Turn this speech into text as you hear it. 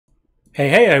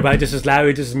Hey everybody, this is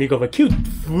Larry, this is Miko for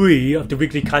Q3 of the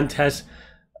weekly contest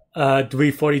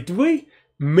 343,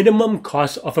 minimum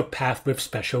cost of a path with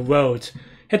special roads.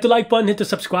 Hit the like button, hit the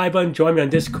subscribe button, join me on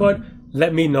Discord,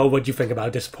 let me know what you think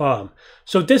about this problem.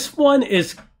 So this one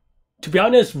is, to be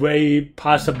honest, very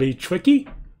possibly tricky.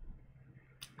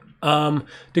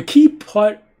 The key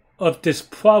part of this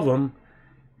problem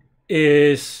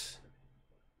is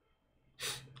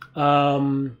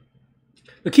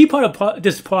the key part of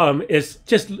this problem is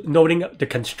just noting the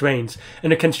constraints.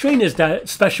 And the constraint is that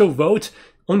special roads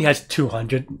only has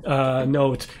 200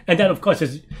 nodes. And then, of course,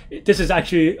 this is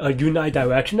actually a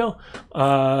unidirectional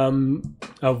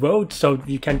road, so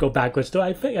you can go backwards. So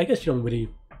I guess you don't really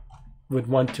would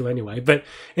want to anyway. But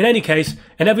in any case,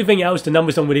 and everything else, the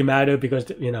numbers don't really matter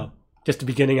because, you know, just the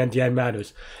beginning and the end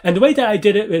matters. And the way that I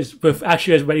did it is with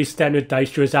actually a very standard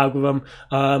Dijkstra's algorithm.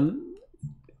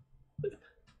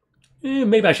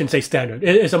 Maybe I shouldn't say standard.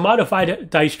 It's a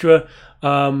modified Dijkstra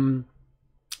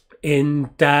in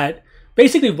that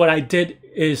basically what I did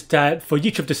is that for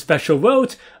each of the special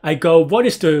roads, I go, what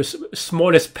is the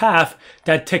smallest path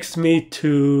that takes me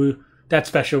to that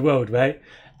special road, right?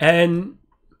 And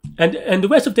the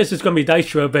rest of this is going to be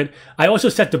Dijkstra, but I also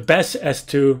set the best as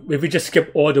to, if we just skip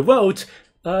all the roads,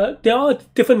 there are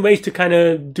different ways to kind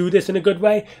of do this in a good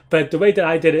way, but the way that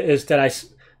I did it is that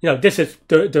this is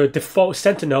the default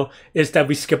Sentinel is that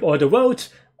we skip all the roads,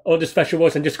 all the special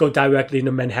roads, and just go directly in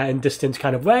the Manhattan distance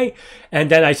kind of way. And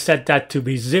then I set that to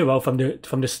be 0 from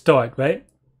the start, right?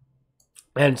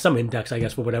 And some index, I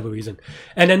guess, for whatever reason.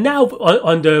 And then now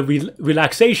on the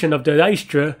relaxation of the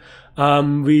Dijkstra,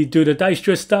 we do the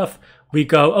Dijkstra stuff. We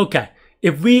go, okay,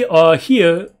 if we are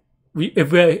here,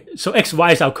 so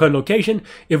XY is our current location.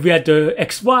 If we had the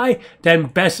XY, then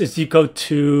best is equal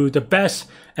to the best,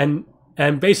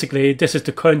 and basically, this is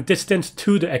the current distance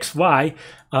to the XY,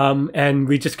 and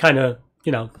we just kind of,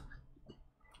 you know,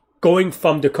 going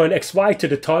from the current XY to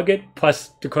the target plus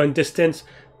the current distance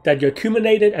that you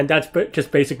accumulated, and that's just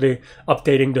basically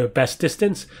updating the best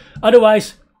distance.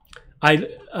 Otherwise,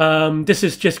 this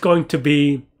is just going to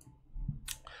be,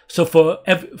 so for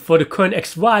the current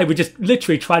XY, we just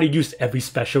literally try to use every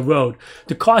special road.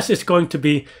 The cost is going to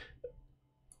be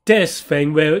this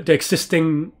thing where the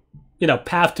existing, you know,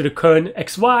 path to the current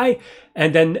XY,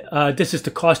 and then this is the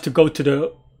cost to go to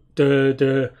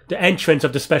the entrance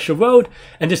of the special road,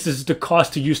 and this is the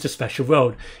cost to use the special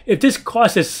road. If this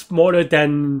cost is smaller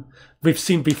than we've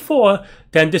seen before,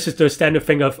 then this is the standard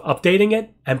thing of updating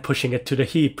it and pushing it to the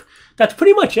heap. That's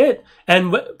pretty much it.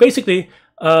 And basically,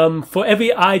 for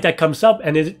every I that comes up,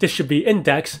 and this should be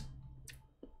indexed,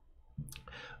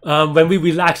 when we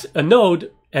relax a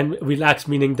node, and relax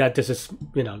meaning that this is,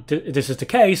 you know, this is the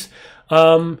case,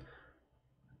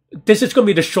 this is going to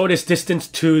be the shortest distance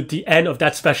to the end of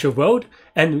that special road,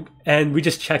 and we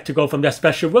just check to go from that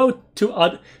special road to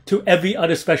every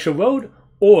other special road,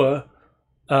 or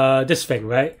this thing,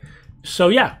 right? So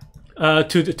yeah,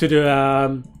 to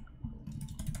the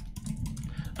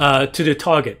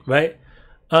target, right?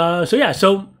 So yeah,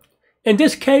 so in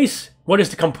this case, what is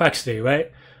the complexity,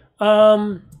 right?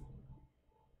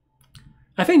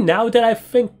 I think now that I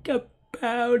think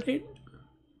about it,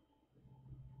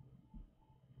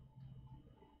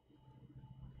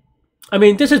 I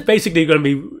mean, this is basically going to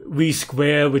be V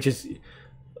square, which is,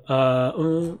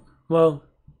 well,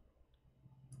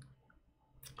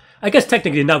 I guess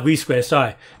technically not V square,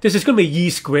 sorry. This is going to be Y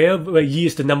square, where Y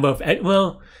is the number of,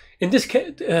 well, in this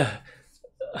case,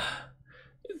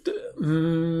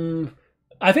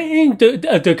 I think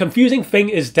the confusing thing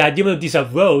is that even though these are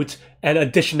roads and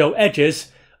additional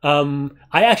edges, I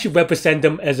actually represent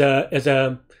them as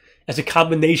a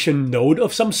combination node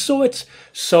of some sort.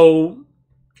 So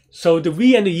the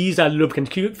V and the E's are a little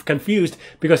confused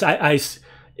because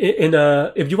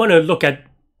if you want to look at,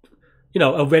 you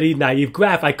know, a very naive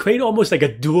graph, I create almost like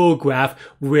a dual graph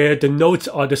where the nodes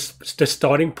are the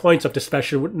starting points of the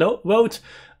special roads,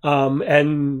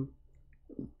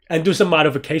 and do some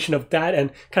modification of that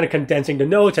and kind of condensing the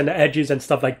nodes and the edges and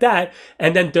stuff like that.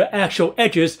 And then the actual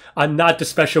edges are not the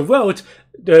special roads.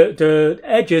 The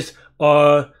edges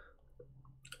are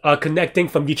connecting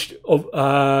from each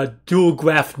dual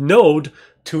graph node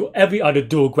to every other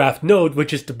dual graph node,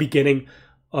 which is the beginning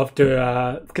of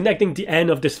the, connecting the end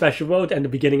of the special road and the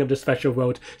beginning of the special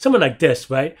road. Something like this,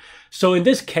 right? So in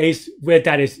this case, where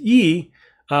that is E,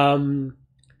 well,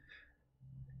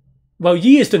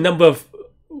 E is the number of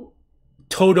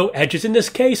total edges in this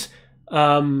case,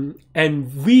 and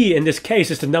V in this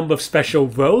case is the number of special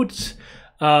roads,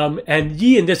 and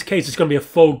Y in this case is going to be a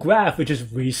full graph, which is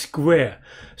V square.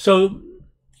 So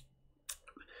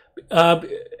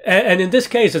And in this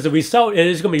case, as a result, it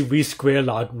is going to be v squared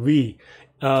log v,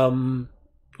 or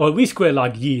v squared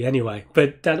log y anyway.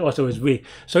 But that also is v.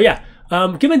 So yeah,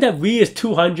 given that v is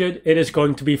 200, it is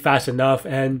going to be fast enough,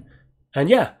 and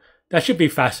yeah, that should be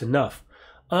fast enough.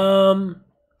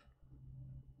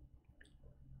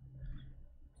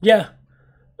 Yeah,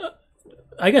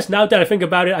 I guess now that I think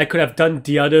about it, I could have done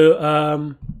the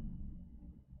other.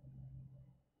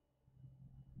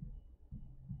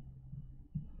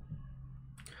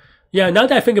 Yeah, now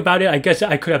that I think about it, I guess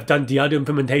I could have done the other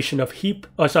implementation of heap.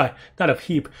 Oh, sorry, not of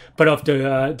heap, but of the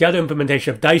other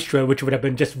implementation of Dijkstra, which would have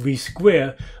been just v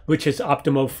square, which is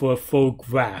optimal for a full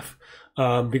graph,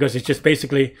 because it's just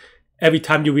basically every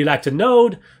time you relax a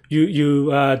node, you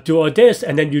do all this,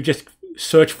 and then you just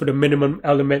search for the minimum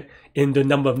element in the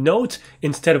number of nodes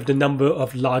instead of the number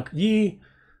of log y.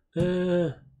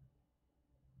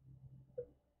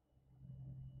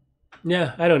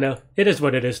 Yeah, I don't know. It is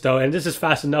what it is, though, and this is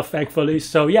fast enough, thankfully.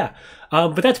 So yeah,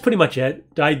 but that's pretty much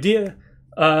it. The idea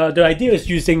is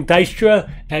using Dijkstra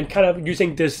and kind of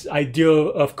using this idea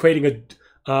of creating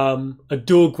a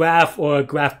dual graph, or a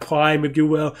graph prime, if you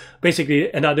will,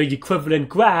 basically another equivalent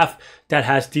graph that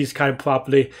has these kind of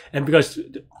property. And because,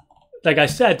 like I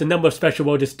said, the number of special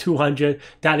mode is 200.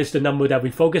 That is the number that we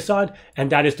focus on,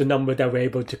 and that is the number that we're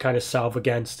able to kind of solve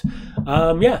against.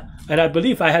 Yeah, and I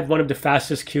believe I had one of the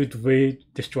fastest queue to be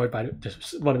destroyed by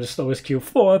one of the slowest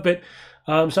Q4, but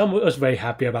so I was very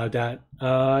happy about that.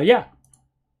 Yeah,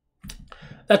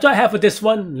 that's all I have for this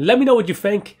one. Let me know what you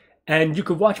think, and you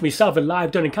could watch me solve it live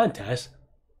during the contest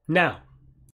now.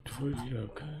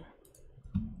 Okay.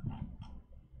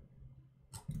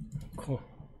 Cool.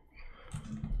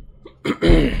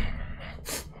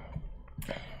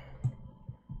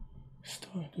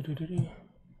 Start.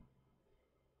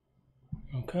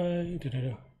 Okay.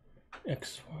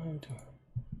 X, Y.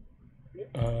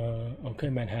 Okay.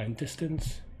 Manhattan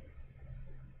distance.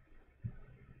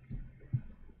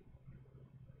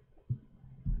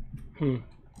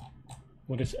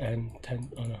 What is N?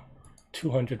 10? Oh no,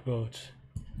 200 volts.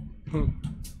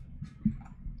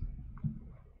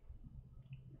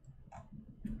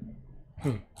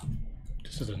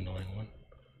 This is an annoying one.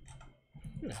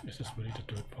 Is this really the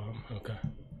dirt bomb? Okay.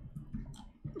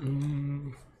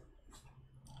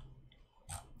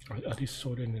 Are these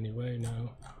sorted in any way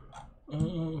now?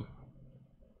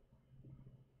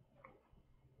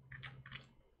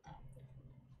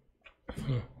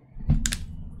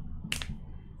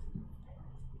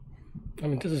 I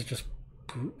mean, this is just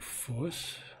brute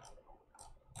force,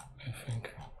 I think.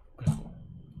 But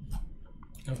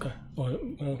okay. Well,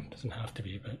 it doesn't have to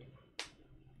be, but.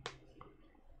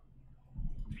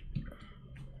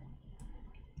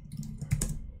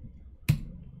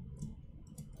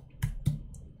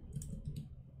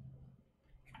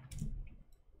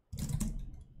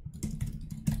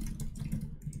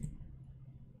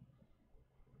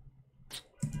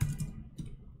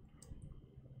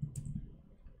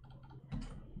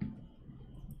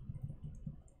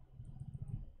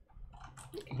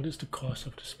 What is the cost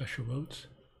of the special roads?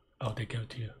 Oh, they go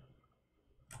to you.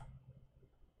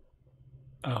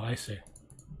 Oh, I see.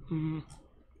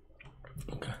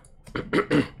 Okay.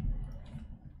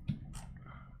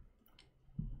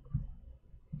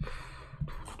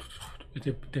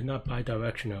 They're not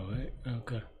bi-directional, right?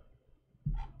 Okay.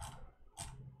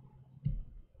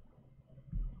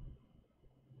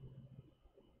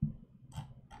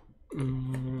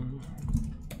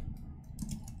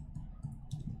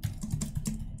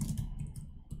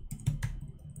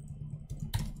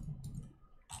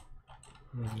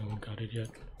 No one got it yet.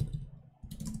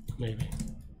 Maybe.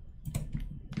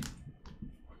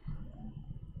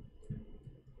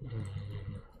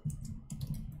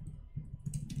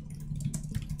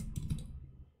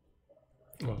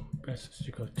 Well, best is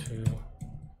to go to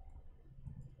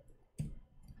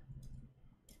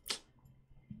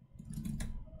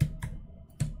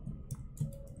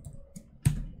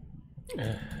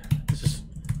this is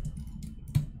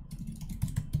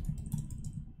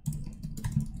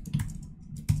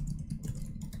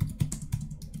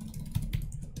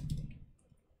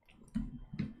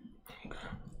okay.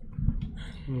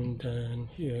 And then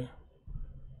here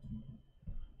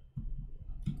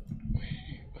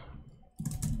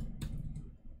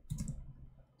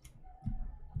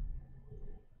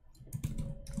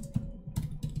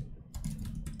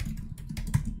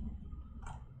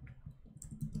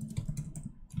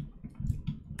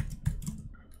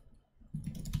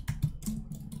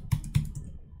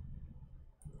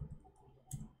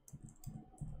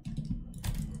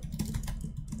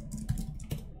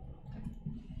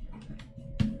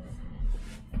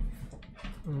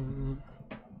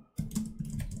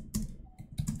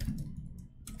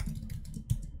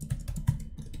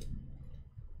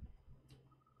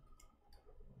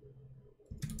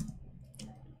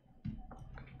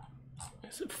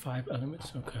Is it 5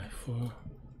 elements? Okay, 4.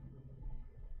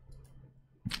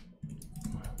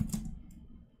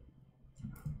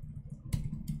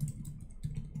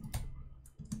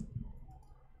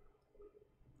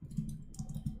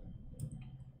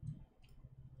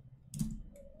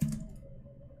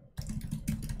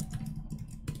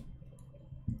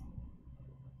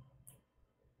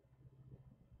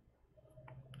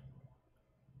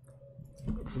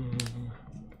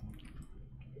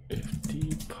 If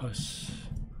d plus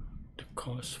the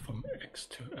cost from x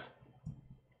to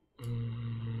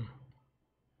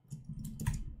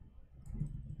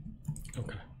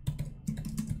okay,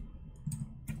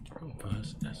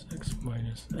 plus sx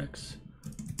minus x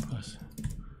plus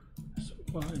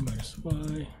y minus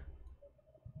y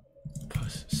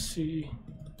plus c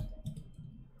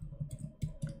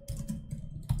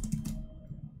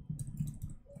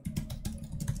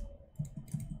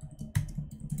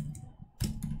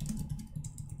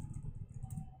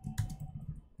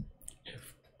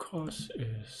cost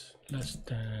is less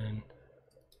than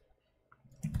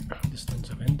distance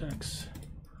of index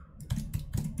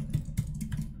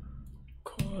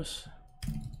cost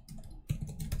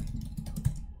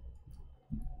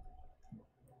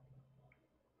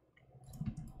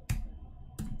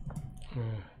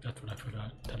that's what I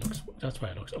forgot. That's why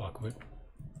it looks awkward.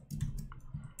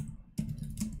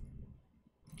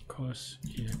 Cost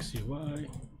exey.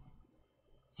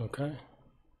 Okay.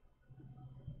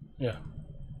 Yeah.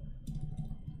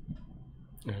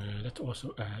 Let's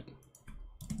also add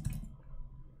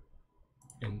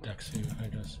indexing, I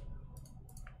guess.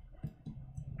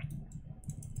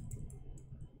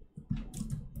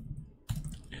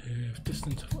 If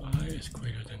distance of I is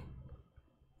greater than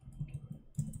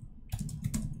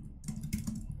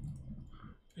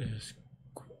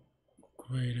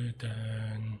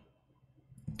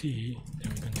D,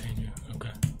 then we continue.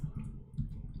 Okay.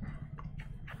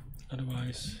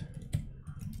 Otherwise,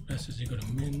 best is equal to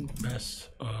min best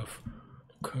of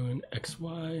current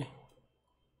xy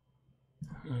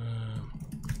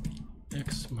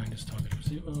x minus target of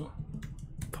 0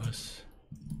 plus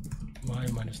y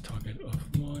minus target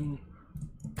of 1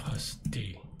 plus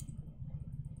d.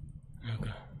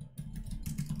 Okay.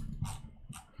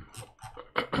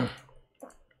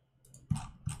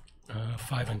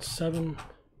 5 and 7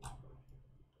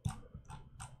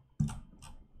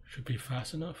 should be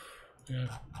fast enough. Yeah.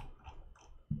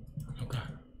 Okay.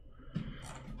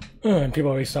 And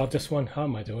people already solved this one. How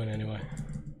am I doing anyway?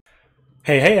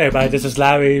 Hey everybody, this is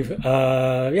Larry.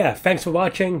 Yeah, thanks for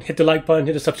watching. Hit the like button,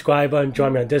 hit the subscribe button,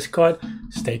 join me on Discord.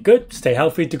 Stay good, stay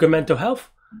healthy, do good mental health.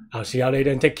 I'll see y'all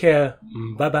later and take care.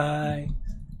 Bye bye.